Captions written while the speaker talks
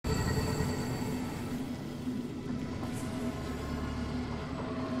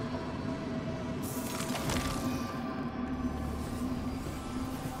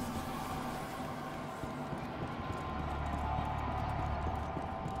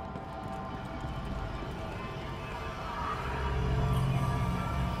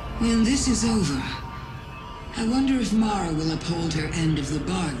When this is over, I wonder if Mara will uphold her end of the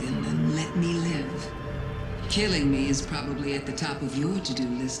bargain and let me live. Killing me is probably at the top of your to-do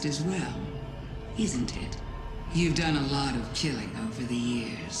list as well, isn't it? You've done a lot of killing over the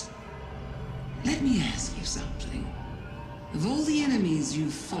years. Let me ask you something. Of all the enemies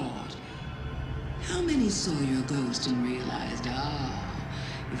you've fought, how many saw your ghost and realized,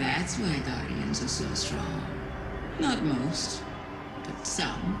 that's why Guardians are so strong? Not most, but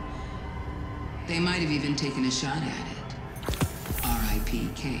some. They might have even taken a shot at it. R.I.P.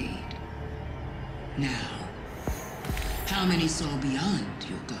 Cade. Now, how many saw beyond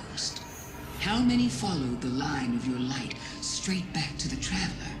your ghost? How many followed the line of your light straight back to the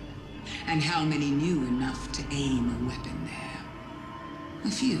Traveler? And how many knew enough to aim a weapon there?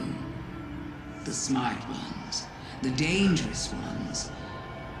 A few. The smart ones. The dangerous ones.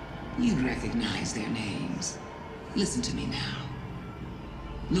 You'd recognize their names. Listen to me now.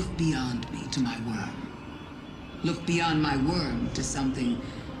 Look beyond me to my worm. Look beyond my worm to something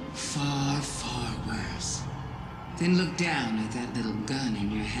far, far worse. Then look down at that little gun in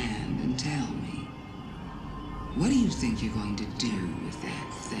your hand and tell me, what do you think you're going to do with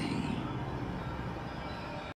that thing?